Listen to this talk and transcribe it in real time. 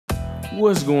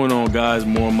What's going on, guys?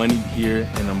 More Money here,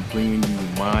 and I'm bringing you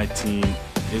my team.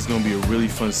 It's going to be a really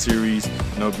fun series,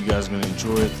 and I hope you guys are going to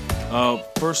enjoy it.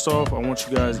 First off, I want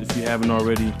you guys, if you haven't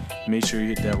already, make sure you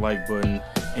hit that like button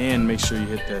and make sure you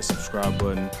hit that subscribe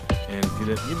button and give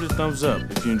it a thumbs up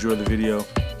if you enjoyed the video.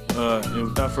 And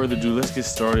without further ado, let's get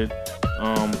started.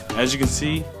 As you can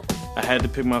see, I had to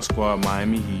pick my squad,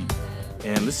 Miami Heat,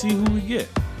 and let's see who we get.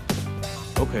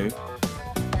 Okay,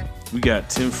 we got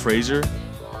Tim Frazier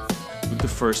with the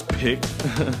first pick.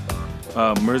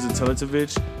 Mirza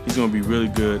Teletovic, he's going to be really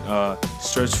good.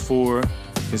 Stretch 4,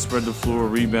 can spread the floor,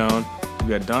 rebound. We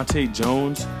got Dante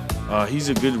Jones. He's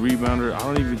a good rebounder. I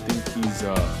don't even think he's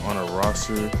on a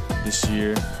roster this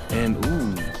year. And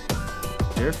ooh,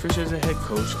 Derek Fisher as a head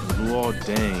coach, and Luol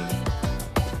Deng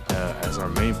as our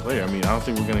main player. I mean, I don't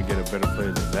think we're going to get a better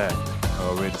player than that.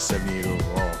 We're at the 78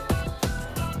 overall.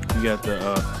 We got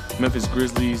the Memphis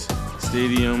Grizzlies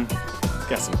Stadium.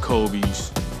 Got some Kobe's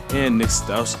and Nick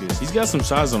Stauskas. He's got some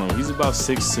size on him. He's about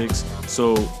 6'6",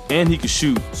 so, and he can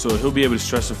shoot, so he'll be able to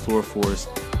stretch the floor for us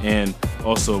and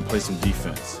also play some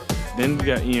defense. Then we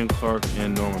got Ian Clark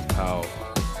and Norman Powell.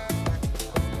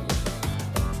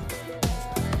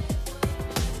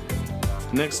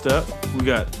 Next up, we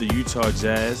got the Utah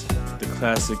Jazz, the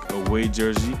classic away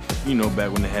jersey, you know,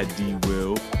 back when they had D.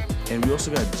 Will. And we also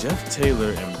got Jeff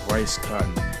Taylor and Bryce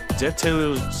Cotton. Jeff Taylor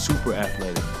was super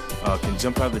athletic. Can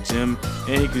jump out of the gym,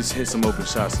 and he can hit some open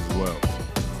shots as well.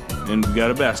 And we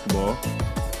got a basketball,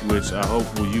 which I hope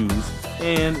we'll use.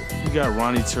 And we got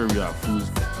Ronnie Turiaf, who's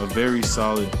a very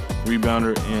solid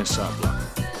rebounder and shot blocker.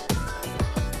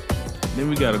 Then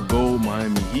we got a gold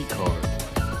Miami Heat card.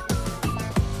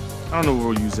 I don't know what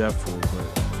we'll use that for, but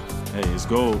hey, it's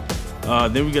gold.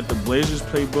 Then we got the Blazers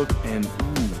playbook, and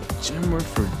Jimmer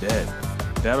Fredette.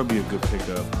 That'll be a good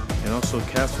pickup. And also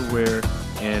Casper Ware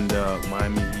and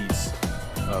Miami Heat's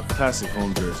classic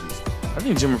home jerseys. I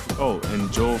think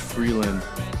and Joel Freeland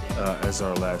as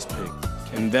our last pick.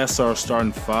 And that's our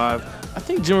starting 5. I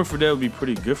think Jimmer Fredette would be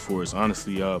pretty good for us,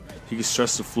 honestly. He can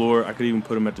stretch the floor. I could even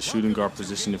put him at the shooting guard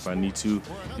position if I need to,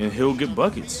 and he'll get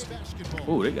buckets.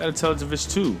 Oh, they got a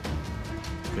Teletovic too.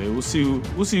 Okay, we'll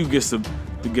see who gets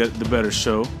the better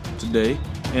show today.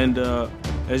 And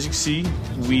as you can see,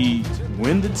 we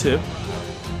win the tip.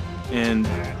 And,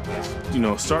 you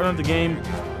know, starting out the game,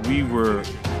 we were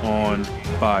on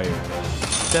fire.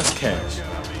 That's cash.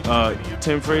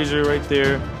 Tim Frazier right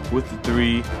there with the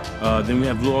 3. Then we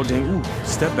have Luol Deng,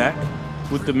 step back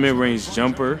with the mid-range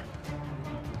jumper.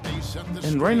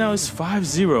 And right now it's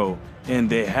 5-0, and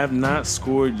they have not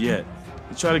scored yet.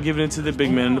 They try to give it into the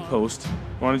big man in the post.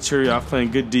 Ronnie Turiaf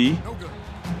playing good D.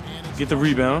 Get the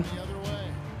rebound.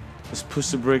 Let's push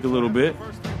the break a little bit.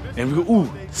 And we go,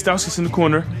 Stauskas in the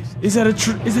corner. Is that a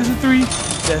 3?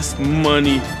 That's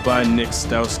money by Nick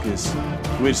Stauskas.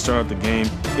 Way to start out the game.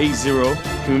 8-0.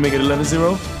 Can we make it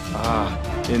 11-0?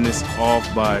 And it's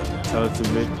off by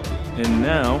Teletovic. And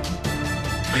now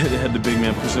they had the big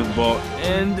man pushing the ball,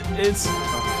 and it's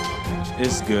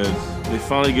good. They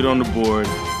finally get on the board.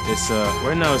 It's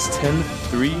right now it's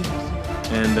 10-3,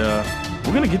 and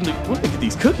we're gonna get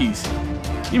these cookies.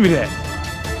 Give me that.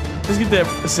 Let's get that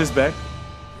assist back.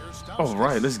 All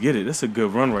right, let's get it. That's a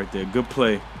good run right there. Good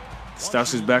play.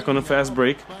 Stauskas back on the fast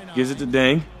break. Gives it to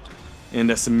Deng. And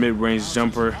that's a mid-range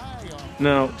jumper.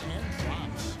 Now,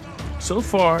 so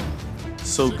far,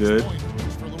 so good.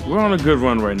 We're on a good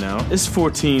run right now. It's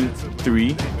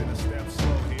 14-3.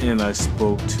 And I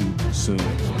spoke too soon.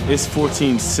 It's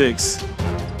 14-6.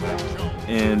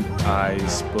 And I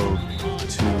spoke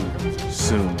too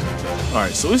soon. All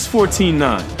right, so it's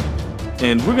 14-9.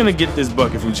 And we're going to get this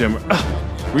bucket from Jimmer.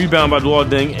 Rebound by Luol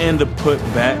Deng and the put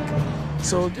back.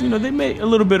 So, you know, they made a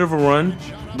little bit of a run,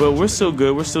 but we're still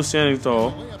good. We're still standing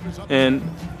tall. And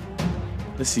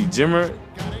let's see, Jimmer,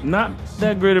 not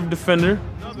that great of a defender,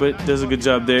 but does a good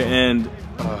job there. And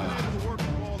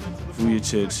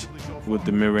Vujicic with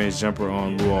the mid-range jumper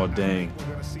on Luol Deng.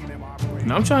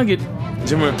 Now I'm trying to get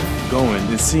Jimmer going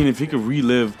and seeing if he could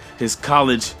relive his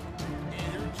college.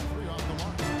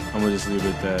 I'm going to just leave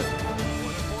it at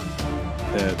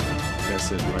that. That's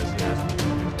it right there.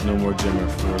 No more Jimmer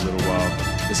for a little while.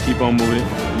 Let's keep on moving.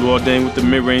 Luol Deng with the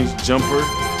mid-range jumper,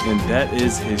 and that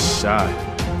is his shot.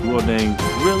 Luol Deng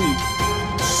really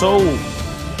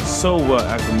so well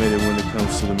acclimated when it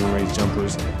comes to the mid-range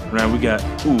jumpers. Now we got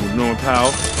Norman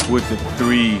Powell with the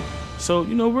 3. So,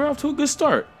 you know, we're off to a good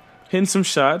start. Hitting some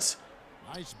shots.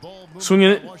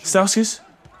 Swinging it. Stauskas.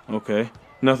 Okay,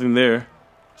 nothing there.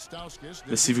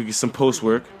 Let's see if we get some post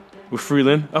work with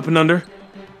Freeland up and under.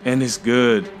 And it's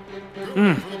good.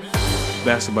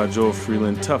 Basket by Joel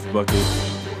Freeland. Tough bucket.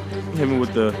 Hit me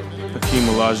with the Hakeem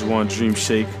Olajuwon dream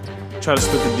shake. Try to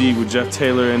split the D with Jeff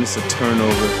Taylor, and it's a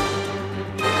turnover.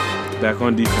 Back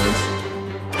on defense.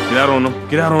 Get out on him.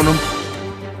 Get out on him.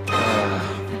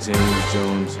 James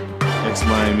Jones,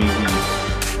 ex-Miami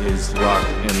Heat, is locked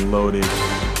and loaded.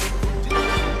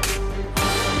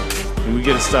 And we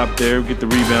get a stop there. We get the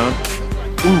rebound.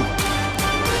 Ooh.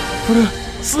 For the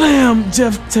slam.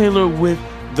 Jeff Taylor with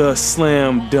the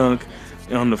slam dunk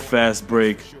on the fast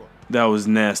break. That was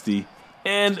nasty.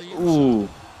 And, ooh,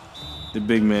 the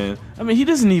big man. I mean, he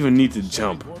doesn't even need to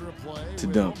jump to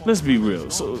dunk. Let's be real.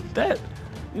 So that,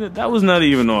 that was not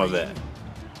even all that.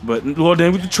 But Luol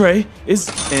Deng with the tray, it's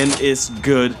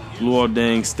good. Luol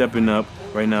Deng stepping up.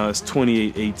 Right now it's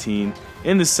 28-18.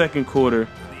 In the second quarter,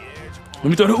 let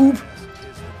me throw the oop.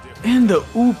 And the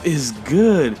oop is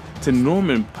good to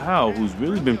Norman Powell, who's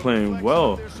really been playing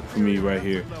well for me right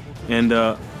here. And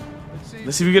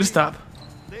let's see if we get a stop.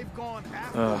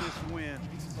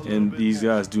 And these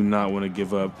guys do not want to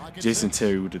give up. Jason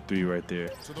Terry with the three right there.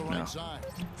 Now,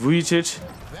 Vujicic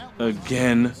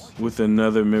again with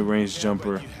another mid-range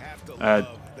jumper. I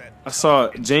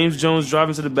saw James Jones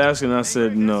driving to the basket, and I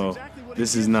said, no,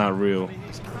 this is not real.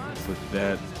 But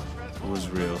that was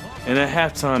real. And at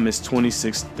halftime, it's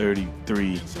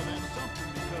 26-33.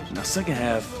 Now, second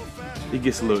half, it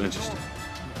gets a little interesting.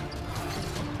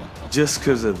 Just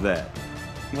because of that.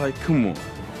 Like, come on.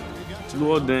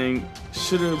 Luol Deng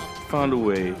should have found a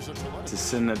way to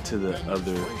send that to the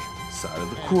other side of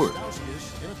the court.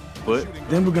 But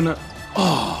then we're gonna,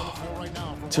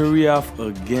 Turiaf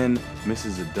again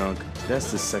misses a dunk.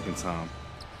 That's the second time.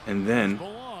 And then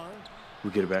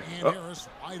we get it back.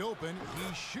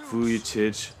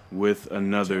 Vujicic with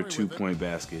another 2-point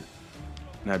basket.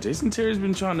 Now Jason Terry's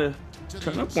been trying to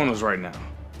turn up on us right now.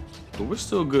 But we're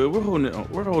still good. We're holding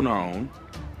our own.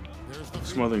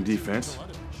 Smothering defense.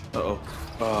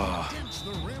 Wow,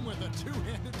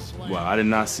 I did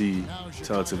not see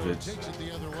Teletovic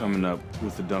coming up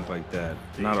with a dunk like that.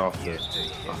 Not off the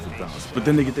bounce. But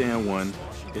then they get the and one.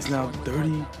 It's now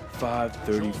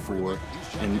 35-34.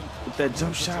 And with that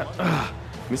jump shot,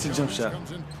 missed a jump shot.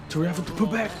 Turiaf with the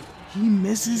putback. He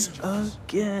misses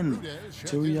again.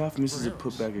 Turiaf misses a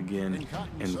putback again.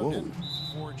 And whoa.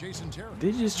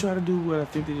 They just try to do what I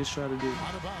think they just try to do.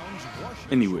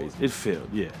 Anyways, it failed.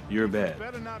 Yeah, you're bad.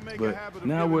 But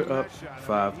now we're up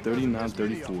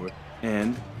 39-34.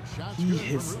 And he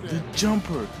hits the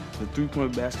jumper. The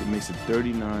 3-point basket makes it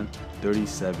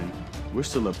 39-37. We're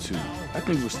still up 2. I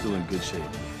think we're still in good shape.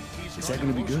 Is that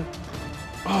going to be good?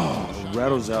 Oh,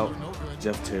 rattles out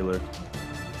Jeff Taylor.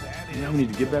 Now we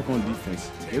need to get back on defense.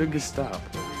 Get a good stop.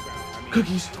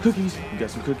 Cookies. We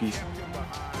got some cookies.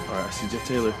 All right, I see Jeff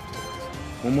Taylor.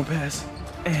 One more pass.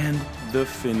 And the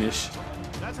finish.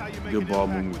 Good ball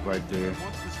movement right there.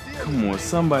 Come on,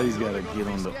 somebody's got to get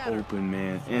on the open,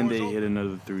 man. And they hit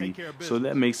another 3. So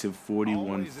that makes it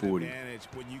 41-40.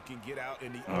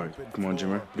 All right, come on,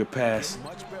 Jimmer. Good pass.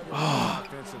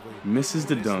 Misses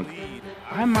the dunk.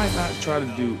 I might not try to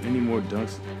do any more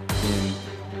dunks in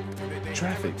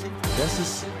traffic.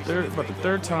 That's about the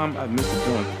third time I've missed a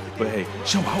dunk. But hey,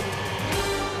 show out.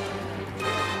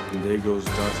 And there goes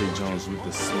Dante Jones with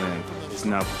the slam. It's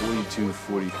now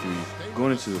 42-43,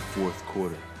 going into the fourth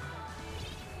quarter.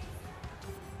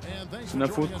 So now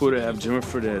fourth quarter, I have Jimmer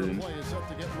Fredette in.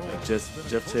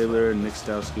 Jeff Taylor and Nick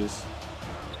Stauskas.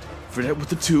 Fredette with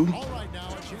the 2.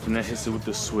 Fredette hits it with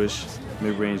the swish.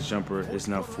 Mid-range jumper. It's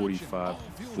now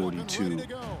 45-42.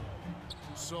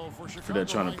 Fredette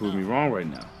trying to prove me wrong right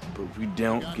now. But we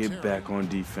don't get back on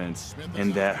defense,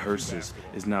 and that hurts us.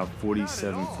 It's now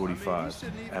 47-45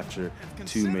 after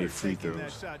 2 made free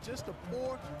throws.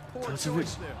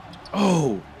 Teletovic.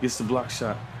 Gets the block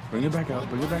shot. Bring it back out.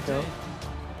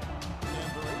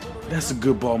 That's a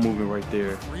good ball movement right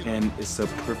there, and it's a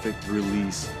perfect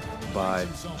release by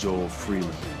Joel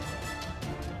Freeland.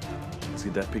 Let's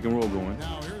get that pick and roll going.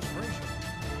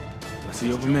 Let's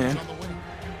see open man.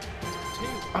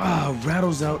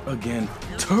 Rattles out again.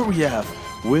 Turiaf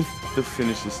with the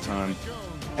finish this time.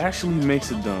 Actually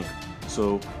makes a dunk.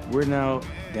 So we're now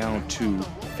down to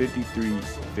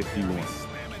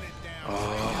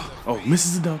 53-51.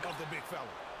 Misses the dunk.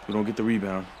 We don't get the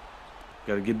rebound.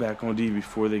 Got to get back on D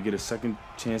before they get a second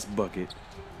chance bucket.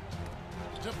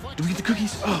 Do we get the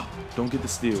cookies? Don't get the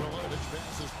steal.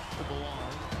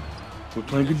 We're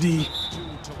playing good D.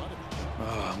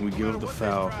 We give up the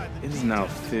foul. It is now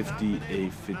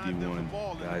 58-51,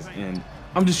 guys, and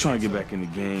I'm just trying to get back in the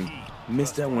game.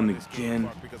 Missed that one again.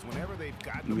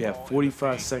 We have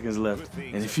 45 seconds left,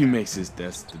 and if he makes this,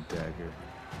 that's the dagger.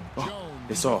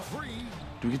 It's off.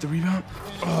 Do we get the rebound?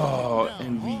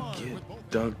 And we get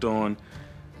dunked on.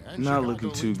 Not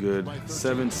looking too good.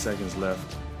 7 seconds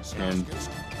left, and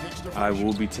I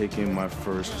will be taking my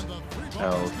first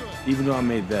L, even though I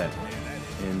made that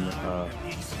in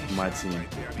my team.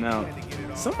 Now,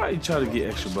 somebody try to get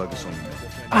extra buckets on me.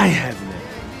 I haven't.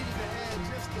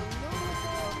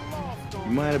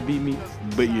 You might have beat me,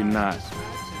 but you're not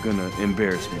gonna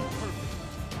embarrass me.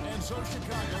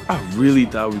 I really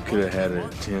thought we could have had a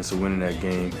chance of winning that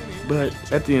game, but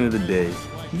at the end of the day,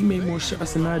 he made more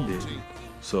shots than I did.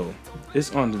 So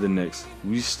it's on to the next.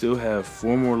 We still have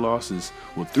 4 more losses,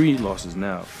 well 3 losses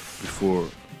now, before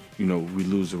we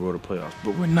lose the road to playoffs.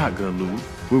 But we're not gonna lose.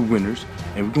 We're winners,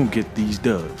 and we're gonna get these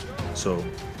dubs. So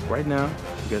right now,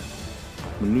 we got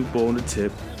a new ball in the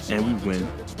tip, and we win,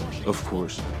 of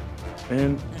course.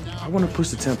 And I want to push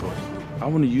the tempo. I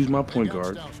want to use my point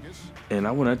guard, and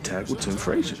I want to attack with Tim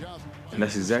Frazier. And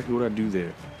that's exactly what I do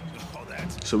there.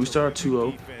 So we start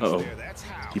 2-0. Uh-oh.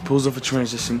 He pulls off a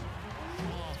transition.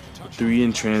 3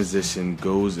 in transition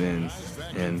goes in.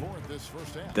 And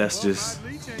that's just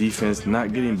defense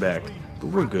not getting back. But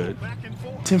we're good.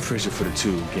 Tim Frazier for the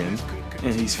 2 again.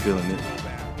 And he's feeling it.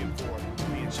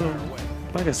 So,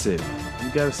 like I said, you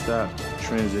got to stop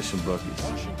transition buckets.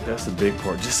 That's the big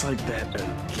part. Just like that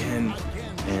again.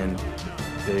 And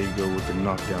there you go with the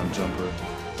knockdown jumper.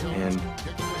 And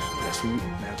that's what we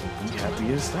have to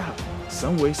get a stop.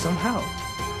 Some way, somehow.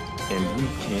 And we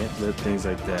can't let things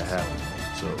like that happen.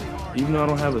 So even though I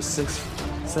don't have a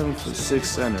 7'6"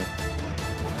 center,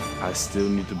 I still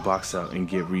need to box out and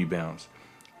get rebounds.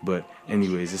 But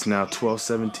anyways, it's now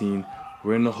 12-17.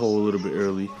 We're in the hole a little bit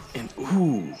early. And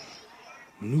ooh,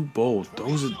 new bowl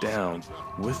throws it down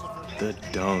with the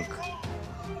dunk.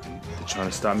 They're trying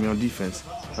to stop me on defense.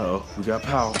 Uh-oh, we got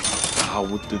Powell. Powell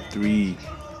with the 3.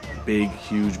 Big,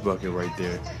 huge bucket right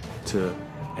there to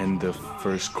end the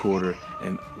first quarter.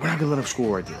 And we're not going to let him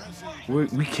score right there.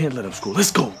 We can't let him score.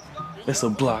 Let's go. That's a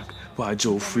block by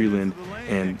Joe Freeland.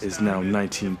 And it's now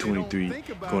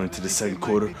 19-23 going into the second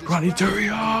quarter. Ronnie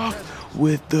Turioff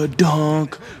with the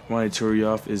dunk. Ronnie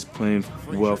Turioff is playing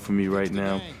well for me right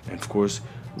now. And, of course,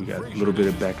 we got a little bit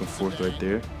of back and forth right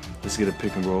there. Let's get a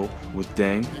pick and roll with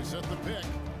Dang.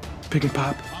 Pick and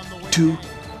pop. 2.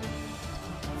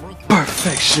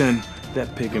 Perfection.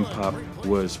 That pick and pop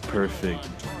was perfect.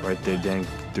 Right there, Dang.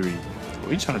 3.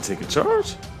 Are you trying to take a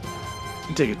charge?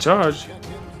 You take a charge?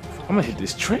 I'm going to hit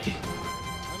this tray.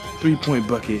 3-point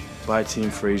bucket by Tim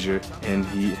Frazier, and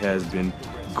he has been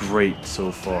great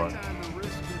so far.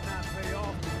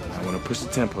 I want to push the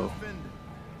tempo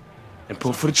and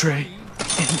pull for the tray.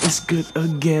 And it's good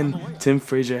again. Tim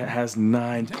Frazier has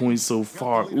 9 points so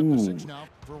far. Ooh.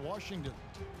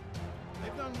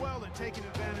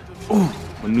 Ooh,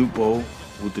 Manute Bol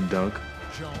with the dunk.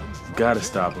 Gotta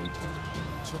stop him.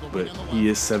 But he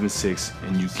is 7'6",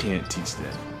 and you can't teach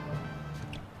that.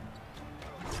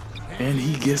 And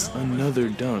he gets another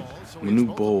dunk.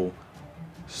 Manute Bol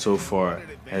so far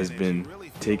has been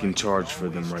taking charge for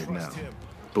them right now.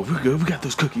 But we're good. We got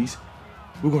those cookies.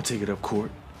 We're going to take it up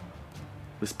court.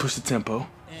 Let's push the tempo.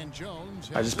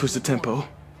 I just pushed the tempo.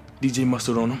 DJ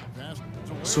Mustard on him.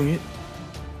 Swing it.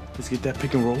 Let's get that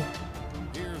pick and roll.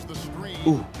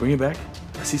 Ooh, bring it back.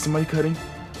 I see somebody cutting.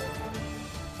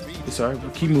 It's all right.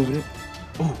 We'll keep moving it.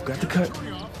 Ooh, got the cut.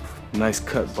 Nice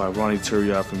cut by Ronnie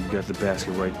Turioff, and we got the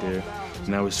basket right there.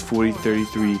 Now it's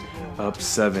 40-33, up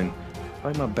 7. I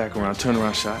like my back around,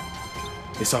 turnaround shot.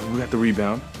 It's off. We got the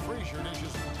rebound.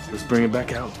 Let's bring it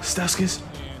back out. Stauskas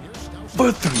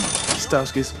for 3.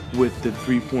 Stauskas with the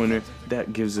 3-pointer.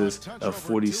 That gives us a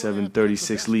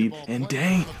 47-36 lead. And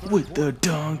Dang with the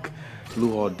dunk.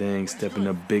 Luol Deng stepping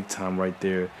up big time right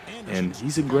there. And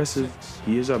he's aggressive.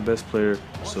 He is our best player.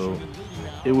 So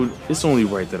it's only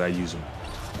right that I use him.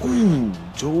 Ooh,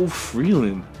 Joe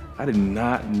Freeland. I did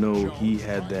not know he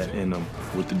had that in him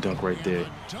with the dunk right there.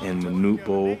 And Manute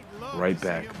Bol right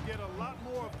back.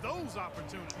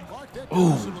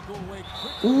 Ooh.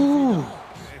 Ooh.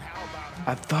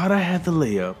 I thought I had the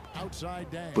layup,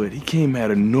 but he came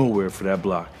out of nowhere for that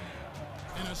block.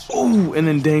 Ooh, and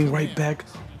then Dang right back.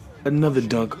 Another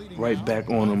dunk right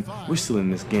back on him. We're still in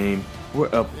this game.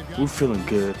 We're up. We're feeling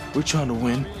good. We're trying to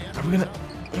win. Are we gonna?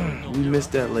 We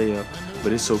missed that layup,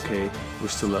 but it's okay. We're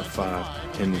still up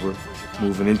 5, and we're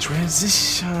moving in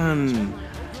transition.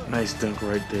 Nice dunk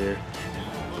right there.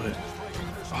 But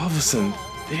all of a sudden,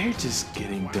 they're just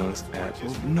getting dunks out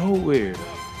of nowhere.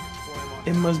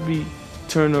 It must be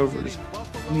turnovers.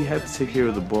 We have to take care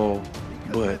of the ball,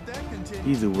 but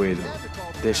either way, though,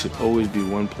 there should always be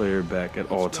one player back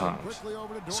at all times.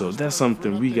 So that's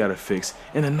something we gotta fix.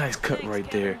 And a nice cut right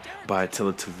there by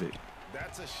Teletovic.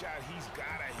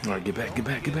 All right, get back, get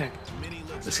back, get back.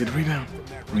 Let's get the rebound.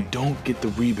 We don't get the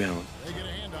rebound.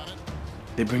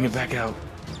 They bring it back out.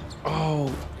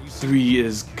 Oh, 3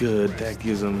 is good. That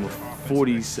gives them a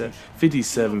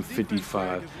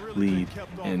 57-55 lead,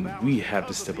 and we have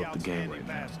to step up the game right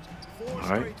now. All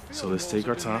right, so let's take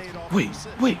our time. Wait.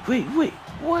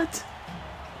 What?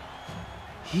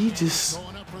 He just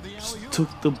took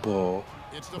the ball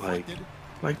like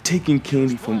taking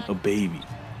candy from a baby.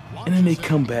 And then they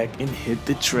come back and hit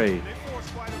the tray.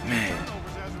 Man,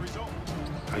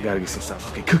 I gotta get some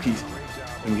stuff. Okay, cookies.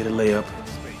 Let me get a layup.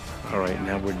 All right,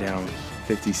 now we're down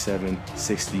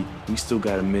 57-60. We still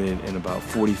got a minute and about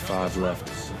 45 left.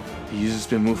 He uses a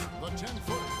spin move.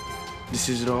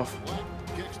 Dishes it off.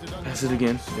 Pass it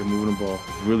again. They're moving the ball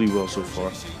really well so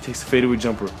far. Takes the fadeaway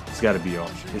jumper. It's got to be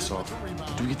off. It's off.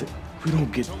 Do we get the? We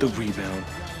don't get the rebound.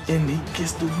 And he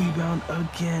gets the rebound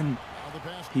again.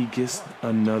 He gets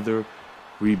another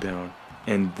rebound,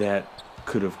 and that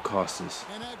could have cost us.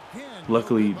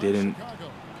 Luckily, they didn't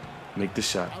make the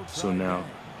shot, so now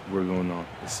we're going on.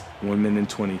 It's 1 minute and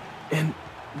 20, and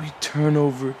we turn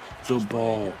over the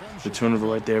ball. The turnover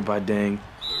right there by Dang,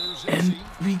 and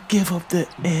we give up the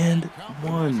and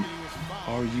one.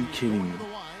 Are you kidding me?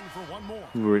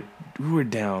 We were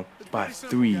down by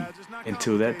 3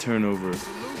 until that turnover,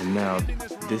 and now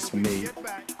this may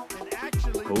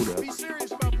hold up.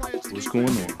 What's going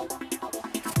on?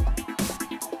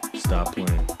 Stop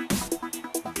playing.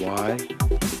 Why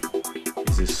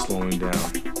is this slowing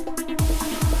down?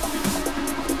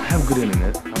 I have good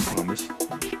internet, I promise.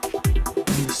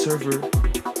 And the server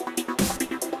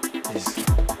is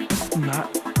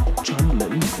not trying to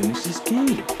let me finish this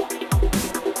game.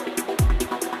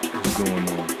 What's going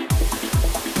on?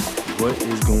 What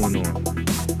is going on?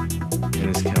 And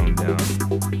it's counting down.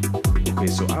 Okay,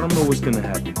 so I don't know what's gonna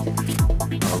happen.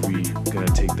 Are we gonna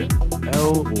take the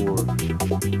L, or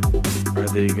are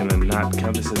they gonna not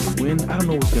count this as a win? I don't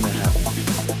know what's gonna happen.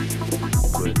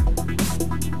 But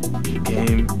the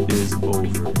game is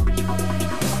over.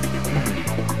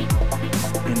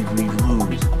 And we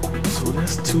lose. So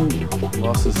that's 2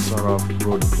 losses to start off the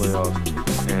road to playoffs.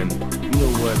 And you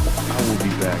know what? I will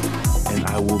be back, and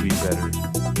I will be better.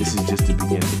 This is just the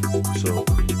beginning. So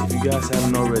if you guys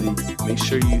haven't already, make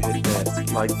sure you hit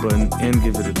that like button and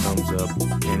give it a thumbs up.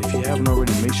 And if you haven't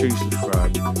already, make sure you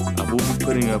subscribe. I will be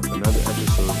putting up another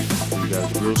episode for you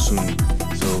guys real soon.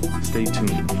 So stay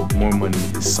tuned. More Money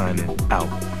is signing out.